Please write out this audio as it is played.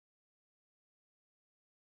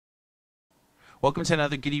Welcome to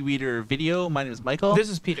another Giddy Reader video. My name is Michael. This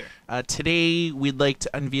is Peter. Today we'd like to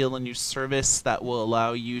unveil a new service that will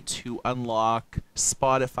allow you to unlock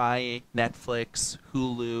Spotify, Netflix,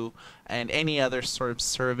 Hulu, and any other sort of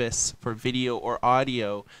service for video or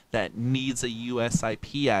audio that needs a US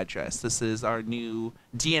IP address. This is our new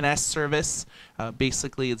DNS service.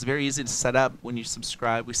 Basically, it's very easy to set up. When you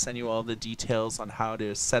subscribe, we send you all the details on how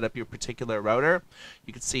to set up your particular router.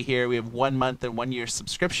 You can see here we have 1 month and 1 year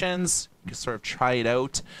subscriptions. You can sort of try it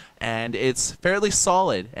out, and it's fairly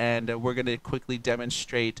solid, and we're going to quickly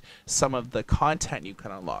demonstrate some of the content you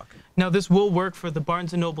can unlock. Now this will work for the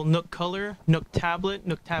Barnes & Noble Nook Color, Nook Tablet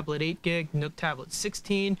 8 gig, Nook Tablet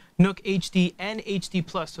 16, Nook HD, and HD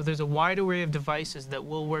Plus. So there's a wide array of devices that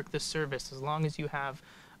will work this service. As long as you have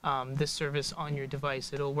this service on your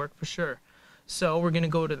device, it'll work for sure. So we're going to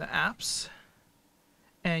go to the apps,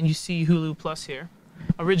 and you see Hulu Plus here.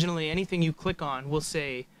 Originally, anything you click on will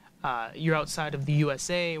say you're outside of the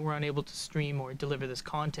USA, we're unable to stream or deliver this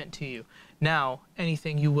content to you. Now,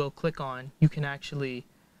 anything you will click on, you can actually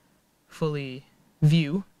fully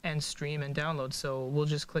view and stream and download. So we'll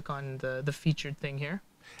just click on the featured thing here.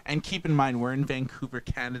 And keep in mind, we're in Vancouver,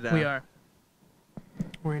 Canada. We are.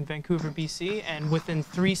 We're in Vancouver, BC, and within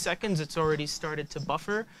 3 seconds, it's already started to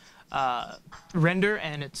buffer, render,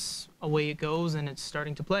 and it's away it goes, and it's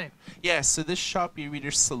starting to play. Yeah, so this Shopee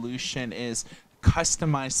Reader solution is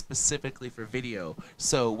customized specifically for video.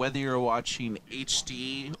 So whether you're watching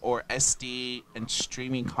HD or SD and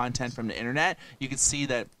streaming content from the internet, you can see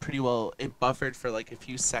that pretty well it buffered for like a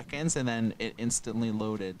few seconds and then it instantly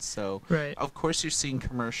loaded. So right. Of course you're seeing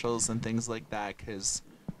commercials and things like that because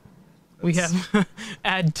we have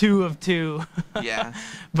add 2 of 2. Yeah.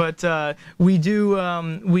 But we do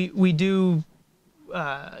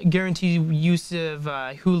guarantee use of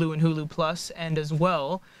Hulu and Hulu Plus, and as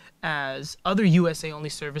well as other USA only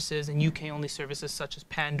services and UK only services such as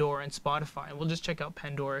Pandora and Spotify. And we'll just check out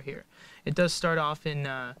Pandora here. It does start off in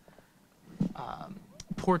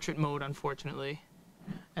portrait mode, unfortunately.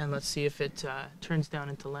 And let's see if it turns down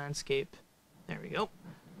into landscape. There we go.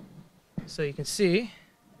 So you can see,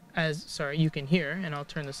 you can hear, and I'll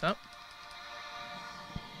turn this up.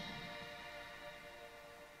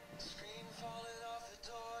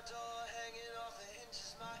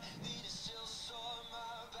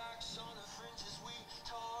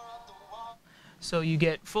 So you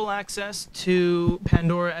get full access to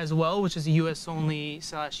Pandora as well, which is a US only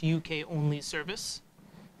 / UK only service.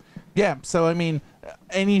 Yeah, so I mean,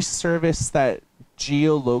 any service that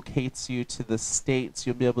geolocates you to the states,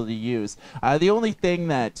 you'll be able to use. The only thing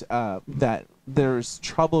that that there's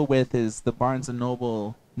trouble with is the Barnes &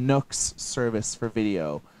 Noble Nook's service for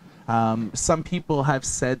video. Some people have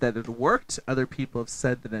said that it worked. Other people have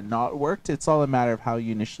said that it not worked. It's all a matter of how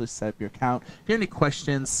you initially set up your account. If you have any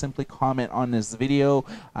questions, simply comment on this video,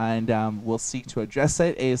 and we'll seek to address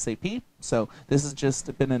it ASAP. So this has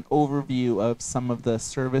just been an overview of some of the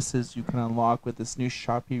services you can unlock with this new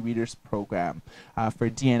Shopee Readers program for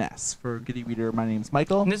DNS. For Giddy Reader, my name is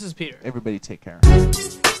Michael. And this is Peter. Everybody take care.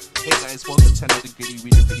 Hey guys, welcome to another Giddy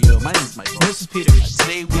Reader video. My name is Michael. This is Peter.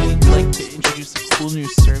 Today we'd like to introduce a cool new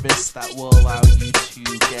service that will allow you to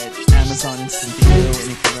get Amazon Instant Video,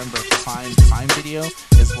 and if you remember Prime Video,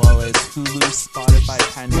 as well as Hulu, Spotify,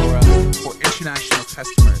 Pandora for international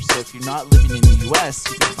customers. So if you're not living in the US,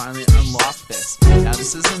 you can finally unlock this. Now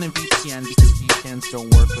this isn't a VPN because VPNs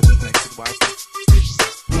don't work with connected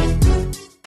Wi-Fi.